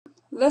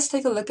Let's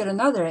take a look at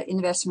another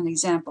investment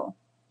example.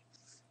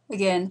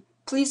 Again,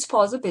 please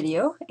pause the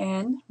video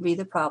and read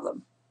the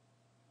problem.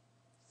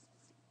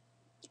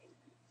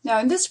 Now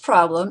in this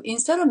problem,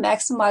 instead of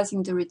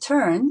maximizing the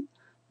return,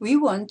 we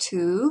want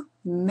to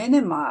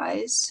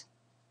minimize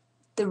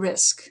the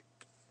risk.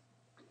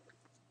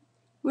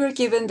 We're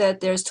given that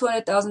there's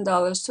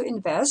 $200,000 to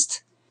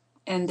invest,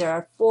 and there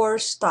are 4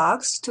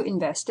 stocks to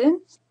invest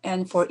in.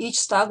 And for each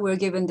stock, we're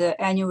given the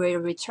annual rate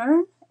of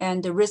return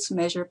and the risk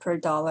measure per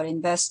dollar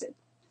invested.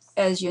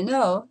 As you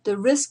know, the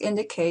risk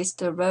indicates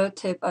the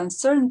relative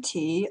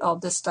uncertainty of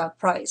the stock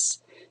price.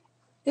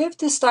 If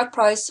the stock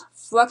price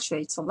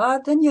fluctuates a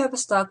lot, then you have a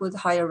stock with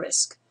higher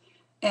risk.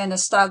 And a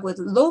stock with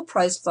low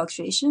price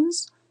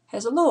fluctuations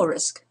has a lower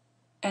risk.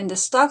 And the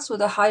stocks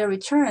with a higher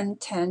return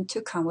tend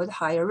to come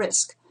with higher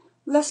risk.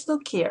 Let's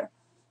look here.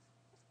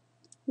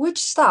 Which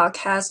stock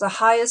has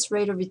the highest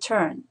rate of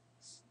return?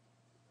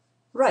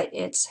 Right,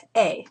 it's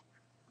A.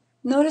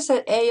 Notice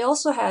that A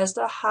also has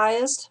the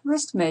highest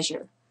risk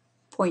measure,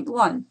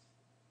 0.1.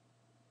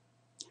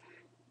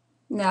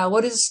 Now,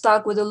 what is the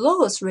stock with the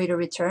lowest rate of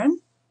return?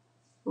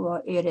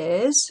 Well, it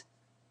is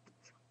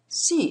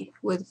C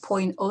with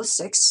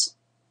 0.06.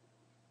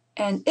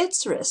 And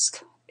its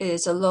risk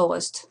is the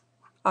lowest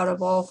out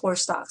of all 4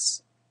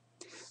 stocks.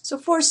 So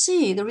for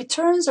C, the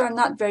returns are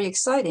not very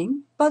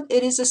exciting, but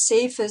it is the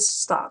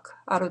safest stock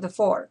out of the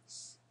 4.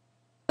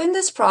 In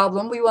this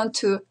problem, we want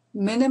to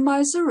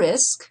minimize the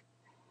risk.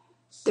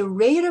 The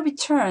rate of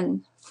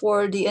return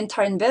for the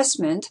entire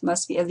investment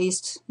must be at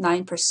least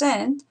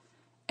 9%,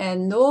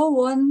 and no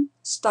one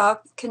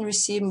stock can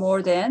receive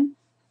more than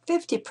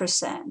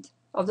 50%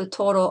 of the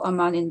total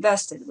amount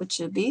invested, which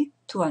would be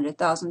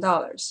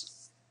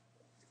 $200,000.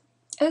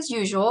 As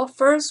usual,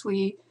 first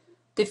we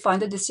define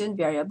the decision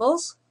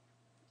variables.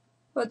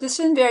 But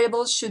decision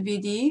variables should be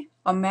the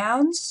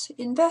amounts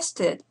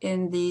invested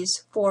in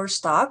these 4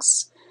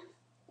 stocks.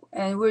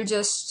 And we'll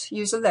just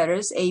use the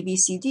letters A, B,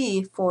 C,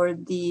 D for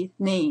the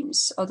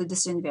names of the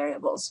decision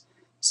variables.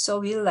 So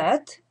we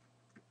let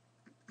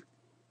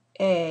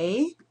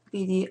A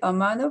be the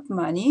amount of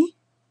money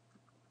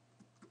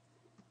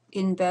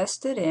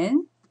invested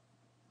in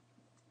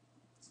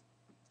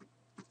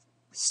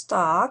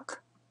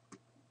stock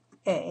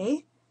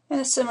A,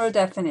 and similar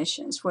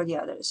definitions for the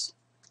others.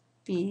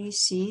 B,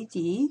 C,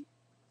 D,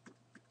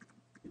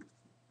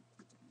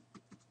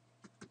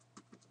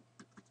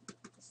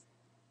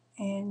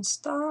 and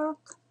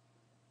stock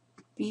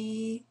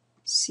B,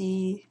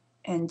 C,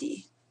 and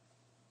D.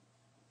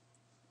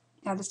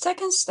 Now the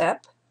second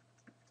step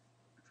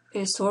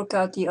is to work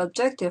out the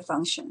objective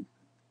function.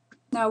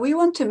 Now we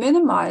want to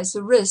minimize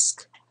the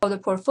risk of the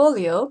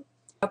portfolio.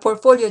 A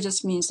portfolio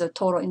just means the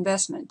total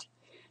investment.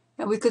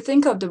 And we could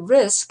think of the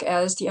risk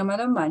as the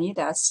amount of money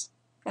that's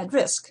at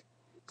risk.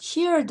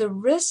 Here, the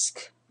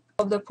risk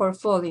of the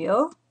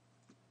portfolio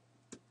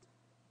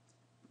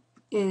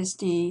is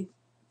the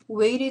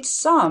weighted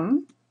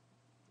sum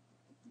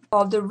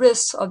of the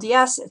risks of the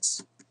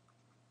assets.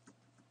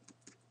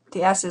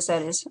 The assets,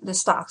 that is, the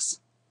stocks.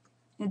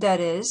 That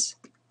is,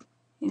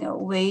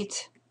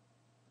 weight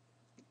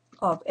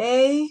of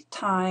A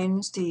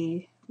times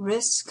the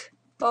risk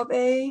of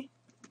A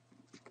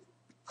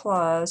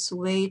plus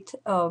weight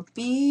of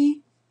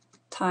B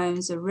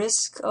times the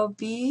risk of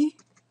B,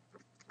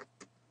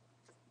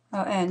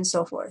 and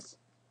so forth.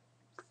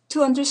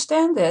 To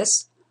understand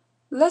this,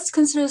 let's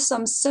consider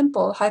some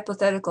simple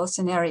hypothetical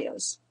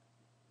scenarios.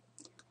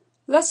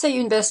 Let's say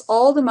you invest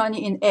all the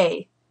money in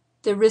A,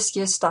 the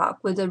riskiest stock,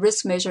 with a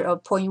risk measure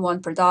of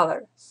 0.1 per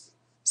dollar.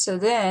 So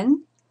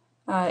then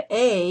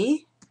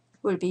A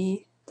will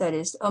be, that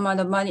is, the amount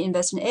of money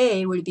invested in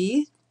A will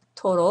be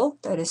total,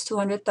 that is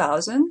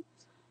 200,000,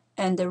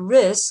 and the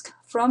risk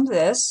from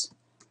this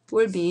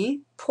will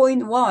be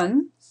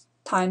 0.1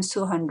 times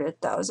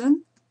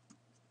 200,000.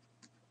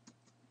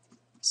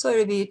 So it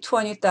will be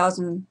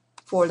 20,000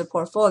 for the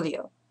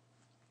portfolio.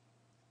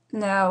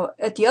 Now,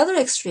 at the other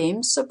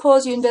extreme,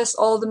 suppose you invest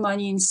all the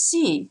money in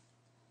C.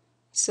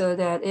 So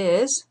that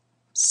is,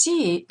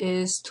 C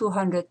is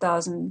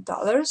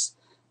 $200,000.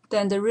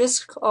 Then the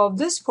risk of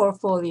this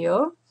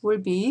portfolio will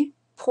be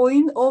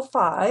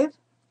 0.05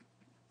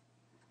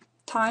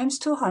 times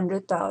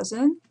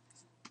 200,000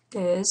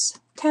 is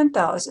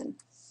 10,000.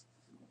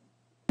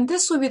 And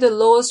this will be the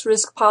lowest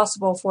risk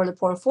possible for the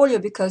portfolio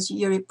because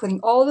you're putting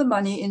all the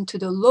money into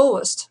the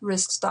lowest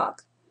risk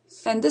stock.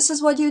 And this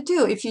is what you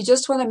do if you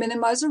just want to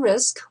minimize the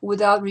risk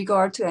without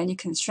regard to any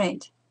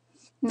constraint.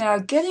 Now,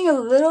 getting a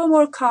little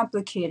more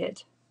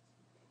complicated.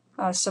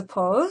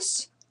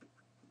 Suppose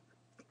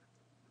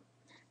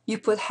you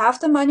put half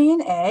the money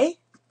in A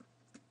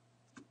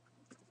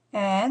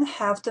and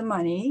half the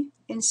money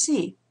in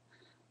C.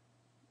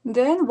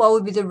 Then what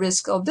would be the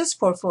risk of this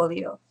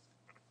portfolio?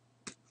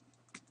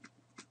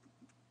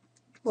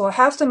 Well,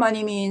 half the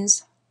money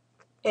means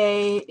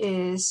A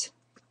is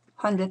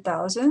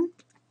 100,000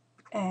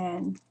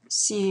 and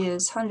C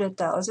is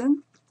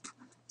 100,000.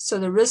 So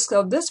the risk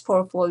of this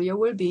portfolio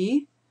will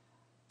be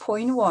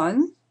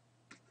 0.1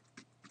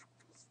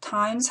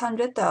 times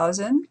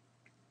 100,000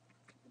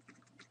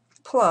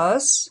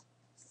 plus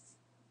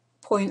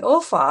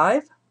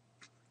 0.05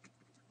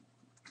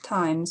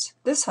 times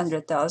this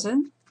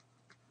 100,000,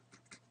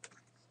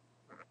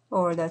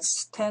 or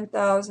that's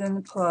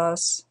 10,000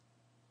 plus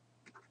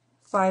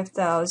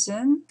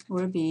 5,000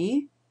 will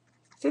be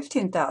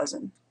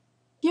 15,000.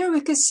 Here we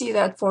could see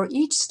that for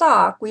each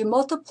stock, we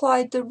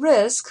multiplied the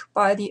risk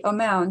by the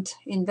amount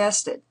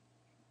invested.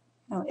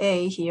 Now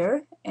A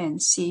here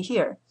and C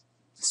here.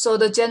 So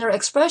the general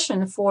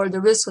expression for the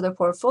risk of the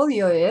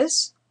portfolio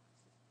is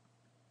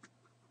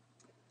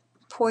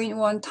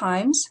 0.1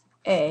 times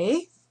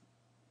A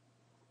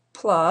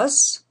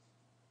plus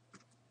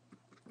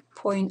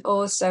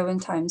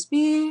 0.07 times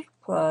B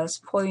plus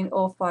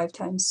 0.05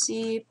 times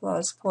C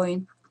plus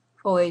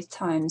 0.08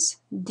 times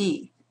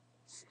D.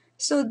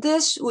 So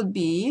this would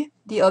be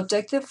the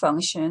objective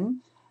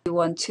function we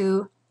want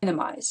to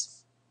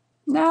minimize.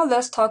 Now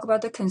let's talk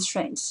about the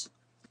constraints.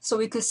 So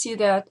we could see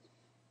that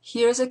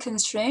here's a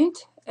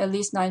constraint, at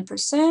least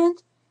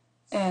 9%,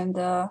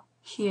 and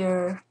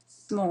here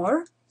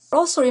more.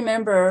 Also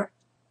remember,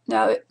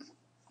 now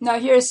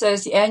here it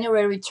says the annual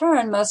rate of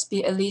return must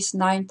be at least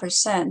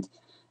 9%.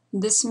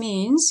 This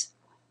means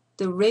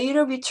the rate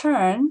of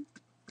return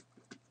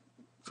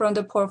from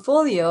the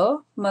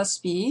portfolio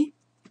must be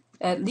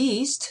at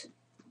least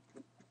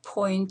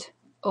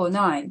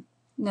 0.09.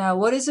 Now,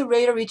 what is the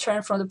rate of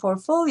return from the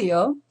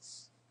portfolio?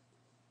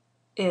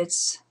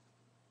 It's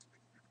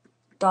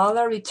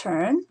dollar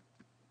return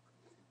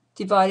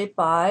divided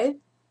by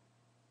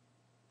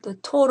the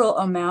total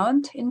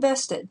amount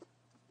invested.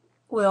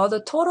 Well, the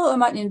total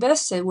amount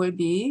invested will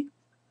be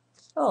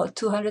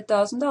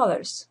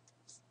 $200,000.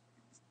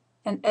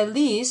 And at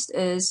least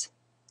is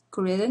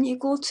greater than or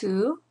equal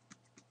to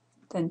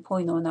then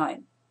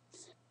 0.09.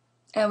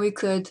 And we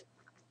could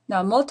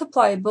now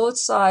multiply both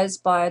sides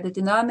by the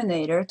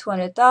denominator,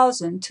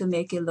 200,000, to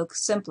make it look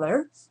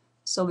simpler.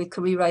 So we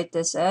could rewrite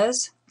this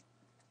as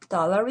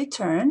dollar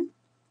return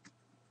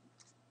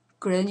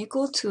greater than or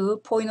equal to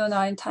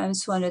 0.09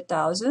 times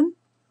 200,000,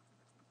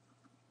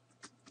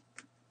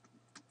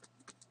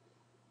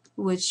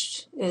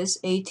 which is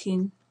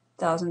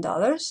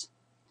 $18,000.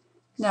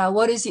 Now,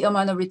 what is the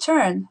amount of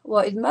return?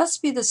 Well, it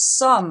must be the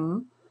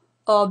sum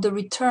of the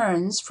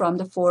returns from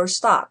the 4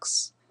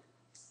 stocks.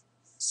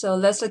 So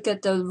let's look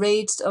at the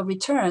rates of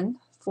return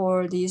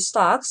for these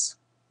stocks.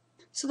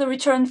 So the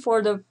return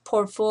for the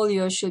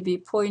portfolio should be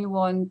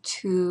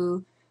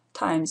 0.12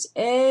 times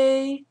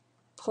A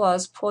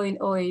plus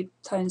 0.08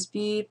 times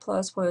B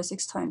plus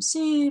 0.06 times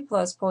C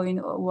plus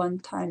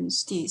 0.01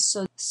 times D.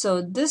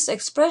 So this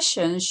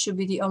expression should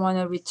be the amount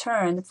of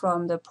return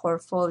from the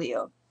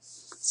portfolio.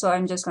 So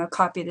I'm just going to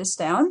copy this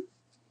down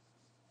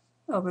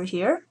over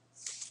here.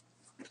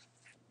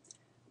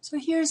 So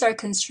here's our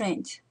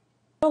constraint.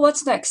 So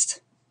what's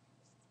next?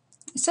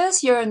 It says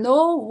here,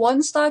 no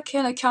one stock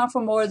can account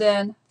for more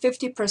than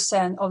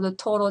 50% of the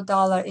total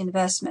dollar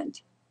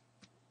investment.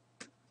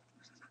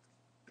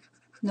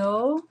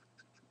 No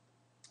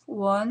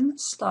one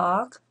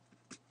stock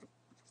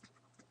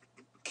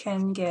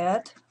can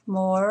get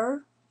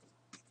more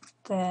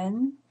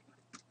than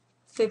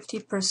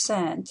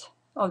 50%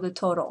 of the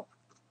total.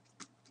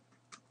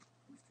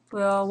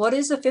 Well, what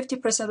is the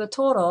 50% of the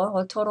total?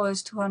 Well, total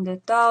is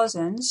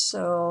 200,000,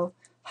 so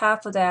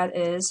half of that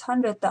is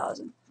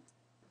 100,000.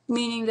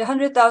 Meaning the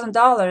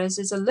 $100,000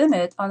 is a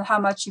limit on how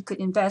much you could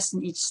invest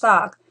in each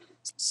stock.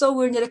 So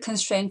we need a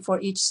constraint for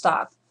each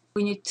stock.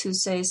 We need to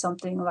say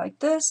something like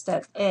this,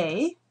 that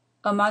A,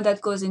 amount that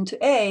goes into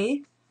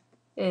A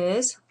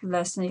is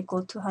less than or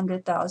equal to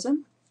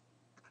 100,000.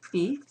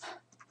 B,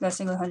 less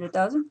than or equal to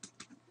 100,000.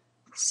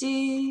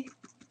 C,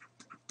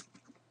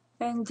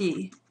 and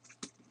D.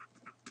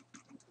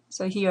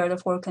 So here are the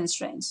 4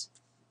 constraints.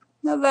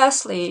 Now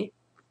lastly,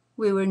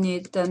 we will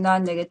need the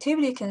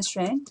non-negativity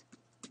constraint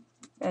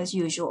as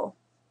usual.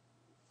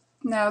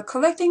 Now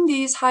collecting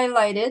these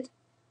highlighted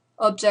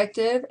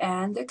objective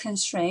and the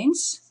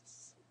constraints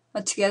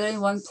together in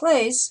one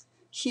place,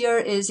 here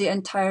is the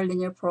entire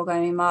linear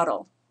programming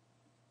model.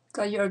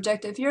 Got your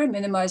objective here,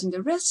 minimizing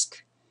the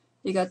risk.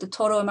 You got the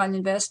total amount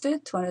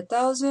invested,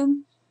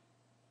 200,000.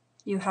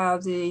 You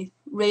have the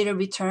rate of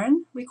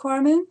return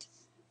requirement,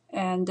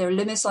 and there are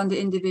limits on the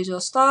individual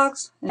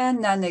stocks,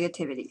 and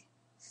non-negativity.